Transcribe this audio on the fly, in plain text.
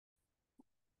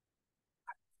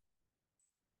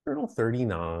Journal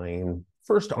 39,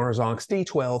 first Arzox, day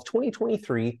 12,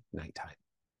 2023, nighttime.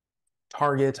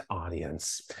 Target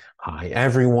audience. Hi,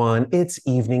 everyone. It's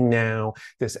evening now.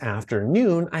 This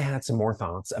afternoon, I had some more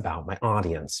thoughts about my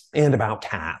audience and about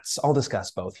cats. I'll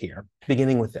discuss both here,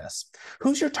 beginning with this.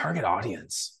 Who's your target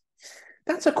audience?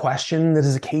 That's a question that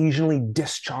is occasionally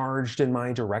discharged in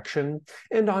my direction,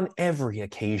 and on every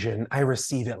occasion, I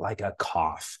receive it like a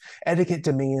cough. Etiquette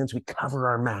demands we cover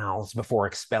our mouths before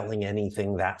expelling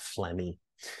anything that phlegmy.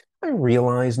 I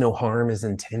realize no harm is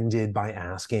intended by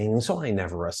asking, so I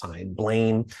never assign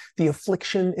blame. The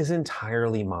affliction is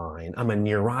entirely mine. I'm a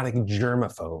neurotic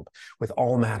germaphobe with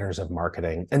all matters of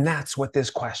marketing, and that's what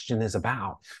this question is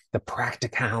about, the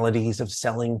practicalities of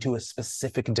selling to a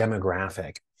specific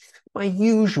demographic. My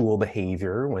usual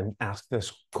behavior when asked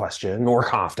this question or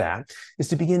coughed at is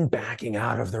to begin backing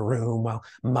out of the room while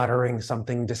muttering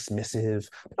something dismissive,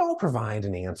 but I'll provide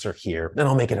an answer here, and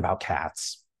I'll make it about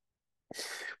cats.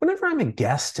 Whenever I'm a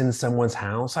guest in someone's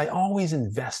house, I always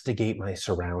investigate my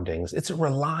surroundings. It's a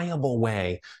reliable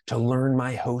way to learn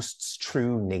my host's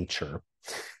true nature.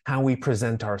 How we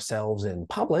present ourselves in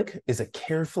public is a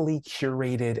carefully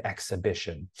curated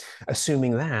exhibition,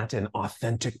 assuming that an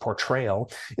authentic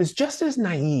portrayal is just as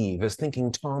naive as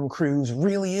thinking Tom Cruise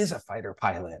really is a fighter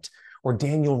pilot, or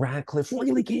Daniel Radcliffe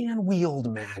really can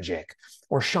wield magic,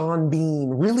 or Sean Bean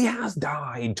really has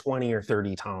died 20 or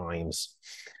 30 times.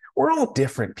 We're all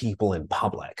different people in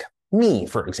public. Me,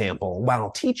 for example,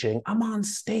 while teaching, I'm on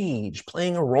stage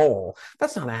playing a role.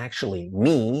 That's not actually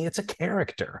me, it's a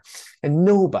character. And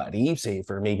nobody, save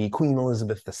for maybe Queen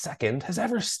Elizabeth II, has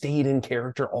ever stayed in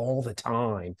character all the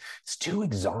time. It's too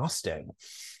exhausting.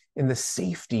 In the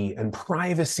safety and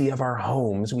privacy of our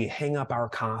homes, we hang up our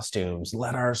costumes,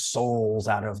 let our souls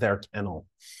out of their kennel.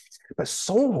 But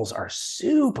souls are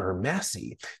super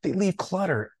messy. They leave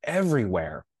clutter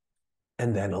everywhere.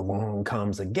 And then along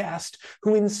comes a guest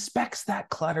who inspects that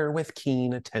clutter with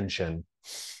keen attention.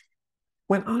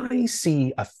 When I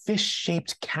see a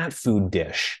fish-shaped cat food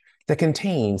dish that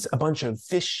contains a bunch of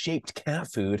fish-shaped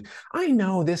cat food, I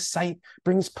know this sight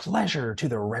brings pleasure to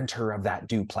the renter of that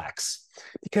duplex,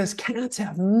 because cats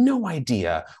have no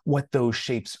idea what those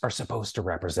shapes are supposed to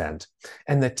represent.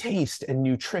 And the taste and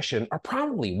nutrition are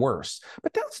probably worse,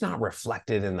 but that's not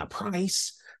reflected in the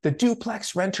price. The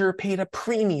duplex renter paid a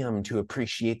premium to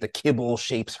appreciate the kibble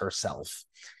shapes herself.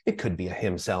 It could be a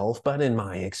himself, but in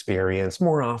my experience,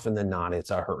 more often than not,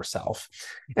 it's a herself.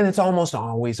 And it's almost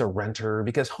always a renter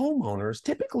because homeowners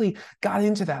typically got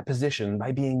into that position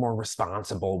by being more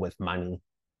responsible with money.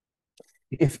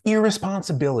 If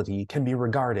irresponsibility can be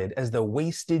regarded as the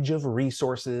wastage of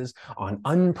resources on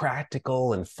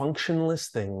unpractical and functionless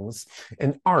things,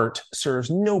 and art serves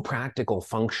no practical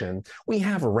function, we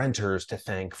have renters to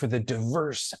thank for the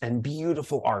diverse and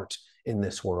beautiful art in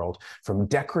this world, from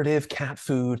decorative cat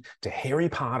food to Harry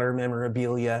Potter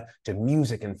memorabilia to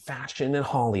music and fashion and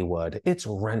Hollywood. It's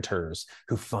renters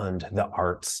who fund the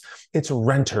arts. It's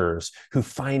renters who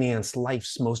finance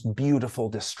life's most beautiful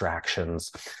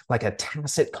distractions, like a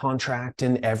tacit contract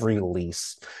in every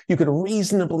lease. You could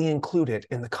reasonably include it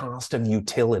in the cost of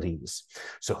utilities.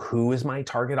 So who is my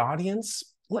target audience?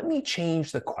 Let me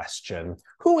change the question.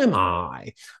 Who am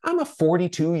I? I'm a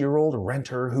 42-year-old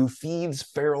renter who feeds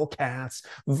feral cats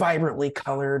vibrantly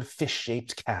colored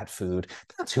fish-shaped cat food.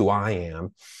 That's who I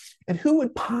am. And who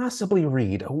would possibly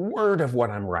read a word of what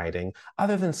I'm writing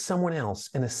other than someone else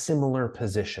in a similar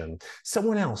position?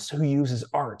 Someone else who uses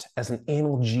art as an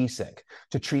analgesic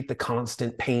to treat the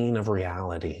constant pain of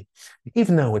reality,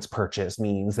 even though its purchase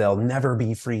means they'll never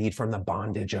be freed from the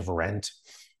bondage of rent,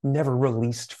 never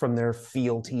released from their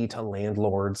fealty to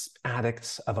landlords,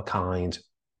 addicts of a kind.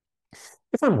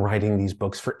 If I'm writing these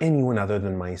books for anyone other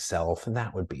than myself,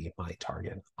 that would be my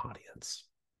target audience.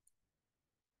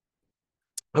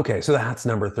 Okay, so that's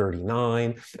number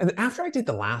 39. And after I did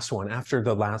the last one, I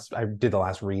did the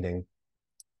last reading,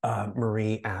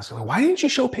 Marie asked, why didn't you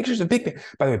show pictures of Pigpan?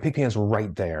 By the way, Pigpan's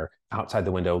right there outside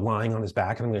the window, lying on his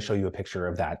back. And I'm going to show you a picture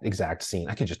of that exact scene.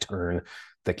 I could just turn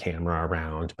the camera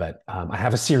around, but I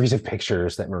have a series of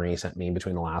pictures that Marie sent me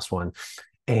between the last one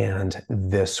and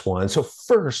this one. So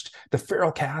first, the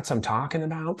feral cats I'm talking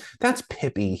about, that's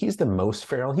Pippi. He's the most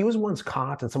feral. He was once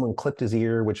caught and someone clipped his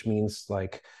ear, which means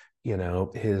like, you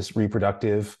know, his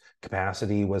reproductive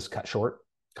capacity was cut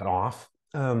off.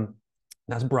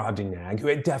 That's Brobdingnag,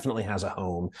 who definitely has a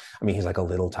home. I mean, he's like a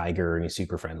little tiger and he's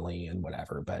super friendly and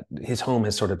whatever, but his home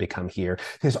has sort of become here.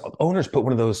 His owners put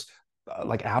one of those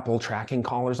like Apple tracking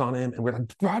collars on him, and we're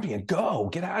like, Robbie, go,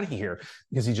 get out of here,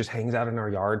 because he just hangs out in our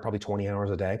yard probably 20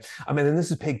 hours a day. And then this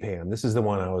is Pigpan. This is the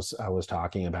one I was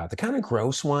talking about, the kind of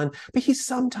gross one, but he's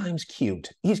sometimes cute.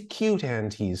 He's cute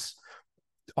and he's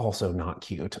also not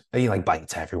cute. He like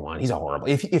bites everyone. He's horrible.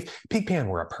 If Pigpan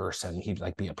were a person, he'd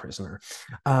like be a prisoner.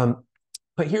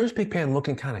 But here's Pigpan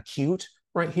looking kind of cute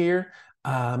right here.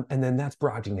 And then that's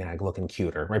Brobdingnag looking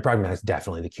cuter, right? Brobdingnag's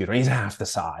definitely the cuter. He's half the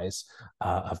size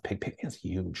of Pigpan's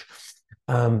huge.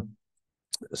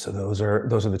 So those are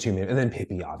the two main, and then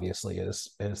Pippi obviously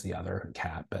is the other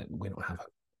cat, but we don't have a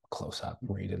close up.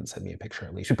 Marie didn't send me a picture.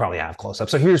 At least we probably have close up.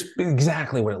 So here's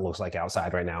exactly what it looks like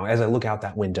outside right now. As I look out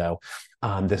that window,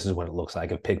 this is what it looks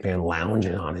like of Pigpan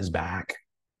lounging on his back.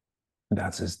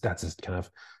 That's his kind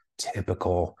of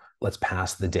typical let's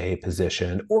pass the day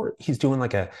position, or he's doing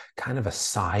like a kind of a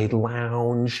side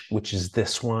lounge, which is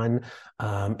this one.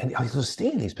 And he'll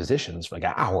stay in these positions for like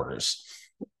hours.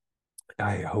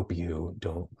 I hope you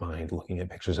don't mind looking at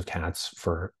pictures of cats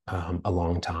for a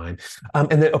long time.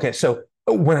 And then, okay, so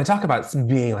when I talk about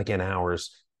being like in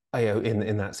hours,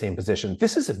 in that same position,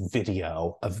 this is a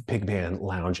video of Pigpan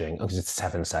lounging, because it's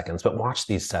 7 seconds, but watch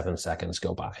these 7 seconds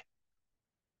go by.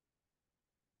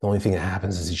 The only thing that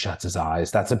happens is he shuts his eyes.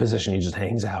 That's a position he just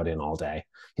hangs out in all day.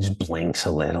 He just blinks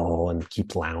a little and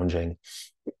keeps lounging.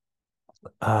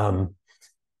 And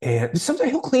sometimes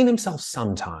he'll clean himself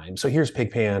sometimes. So here's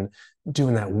Pigpan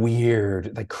doing that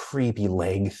weird, like creepy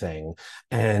leg thing.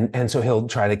 And so he'll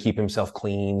try to keep himself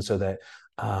clean so that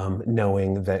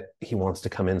knowing that he wants to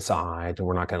come inside and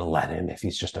we're not going to let him if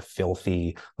he's just a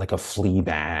filthy, like a flea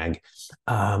bag.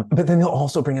 But then he'll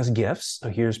also bring us gifts. So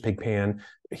here's Pigpan.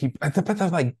 But they're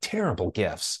like terrible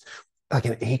gifts. Like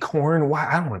an acorn. Why?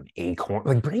 I don't want an acorn.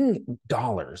 Like bring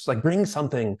dollars, like bring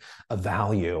something of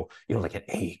value, like an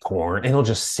acorn, and he'll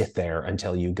just sit there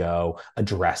until you go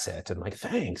address it. And like,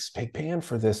 thanks, Pigpan,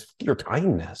 for your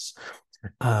kindness.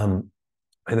 And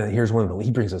then here's one of the,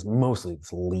 he brings us mostly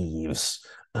leaves.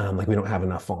 Like we don't have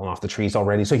enough falling off the trees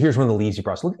already. So here's one of the leaves he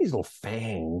brought us. Look at these little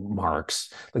fang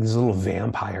marks, like these little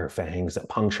vampire fangs that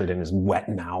punctured in his wet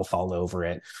mouth all over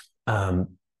it.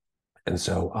 And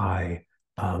so I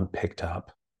picked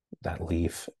up that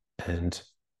leaf and,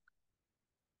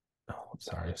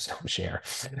 sorry, stop share.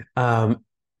 And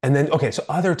then, okay, so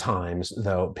other times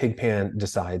though, Pigpan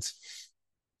decides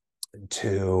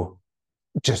to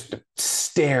just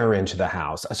stare into the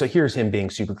house. So here's him being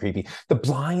super creepy. The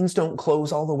blinds don't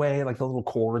close all the way, like the little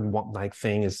cord like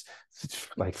thing is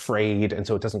like frayed, and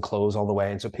so it doesn't close all the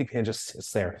way. And so Pigpan just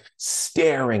sits there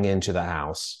staring into the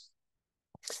house.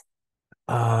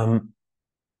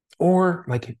 Or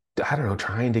like, I don't know,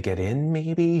 trying to get in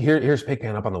maybe. Here's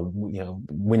Pigpan up on the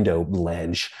window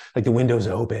ledge. Like the window's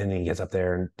open and he gets up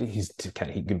there and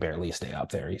he can barely stay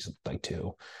up there. He's like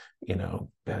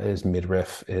his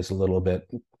midriff is a little bit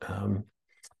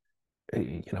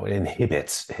it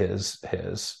inhibits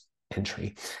his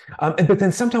entry. But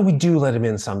then sometimes we do let him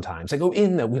in sometimes. Like, we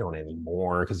don't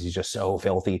anymore because he's just so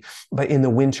filthy. But in the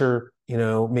winter,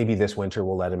 maybe this winter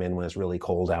we'll let him in when it's really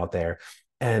cold out there.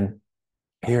 And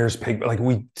here's Pig, like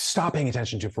we stop paying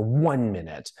attention to for 1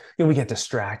 minute. We get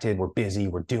distracted, we're busy,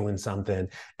 we're doing something.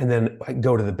 And then I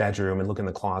go to the bedroom and look in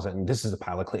the closet, and this is a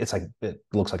pile of clean. It's like, it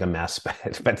looks like a mess, but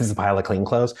this is a pile of clean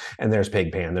clothes. And there's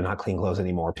Pigpan. They're not clean clothes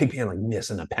anymore. Pigpan like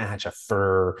missing a patch of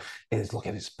fur. Look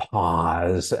at his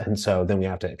paws. And so then we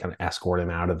have to kind of escort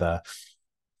him out of the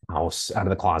house, out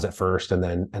of the closet first, and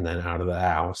then out of the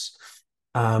house.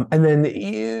 And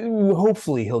then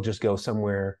hopefully he'll just go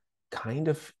somewhere kind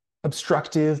of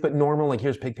obstructive but normal. Like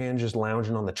here's Pigpan just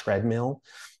lounging on the treadmill,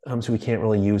 so we can't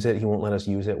really use it. He won't let us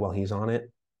use it while he's on it.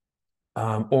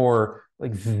 Or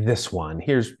like this one,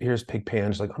 here's Pigpan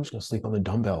just like, I'm just gonna sleep on the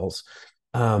dumbbells.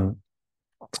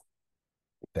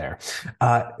 There.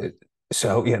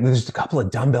 So yeah, there's a couple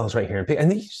of dumbbells right here,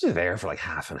 and he's usually there for like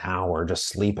half an hour just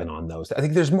sleeping on those. I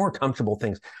think there's more comfortable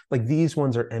things. Like these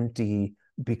ones are empty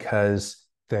because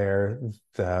they're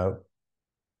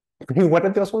what are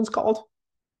those ones called?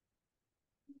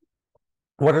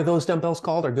 What are those dumbbells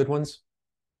called? Are good ones?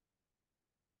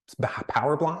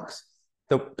 Power blocks?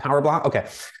 The power block? Okay.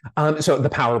 So the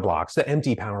power blocks, the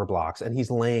empty power blocks, and he's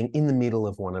laying in the middle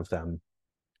of one of them.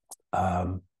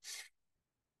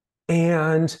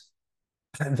 And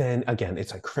then again,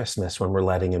 it's like Christmas when we're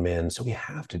letting him in, so we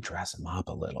have to dress him up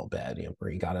a little bit.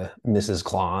 We got a Mrs.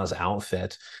 Claus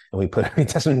outfit, and it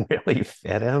doesn't really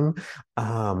fit him.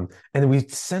 And then we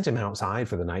sent him outside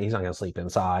for the night. He's not going to sleep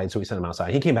inside, so we sent him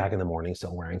outside. He came back in the morning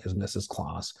still wearing his Mrs.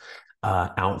 Claus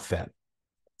outfit.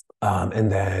 And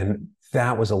then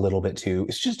that was a little bit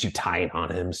it's just too tight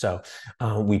on him. So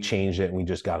we changed it and we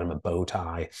just got him a bow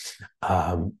tie.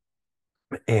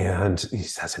 And he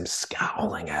has him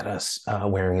scowling at us,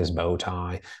 wearing his bow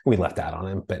tie. We left that on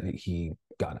him, but he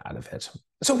got out of it.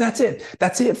 So that's it.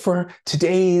 That's it for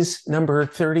today's number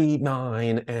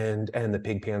 39 and the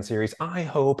Pigpan series. I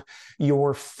hope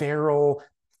your feral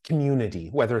community,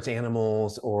 whether it's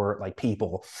animals or like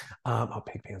people. Oh,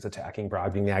 Pigpan's attacking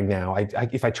Brobdingnag now.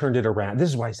 If I turned it around, this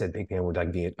is why I said Pigpan would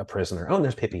like be a prisoner. Oh, and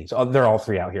there's Pippi. So they're all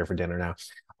three out here for dinner now.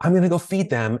 I'm going to go feed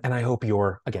them. And I hope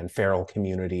your, again, feral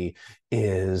community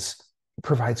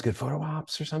provides good photo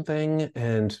ops or something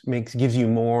and gives you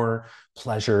more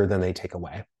pleasure than they take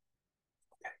away.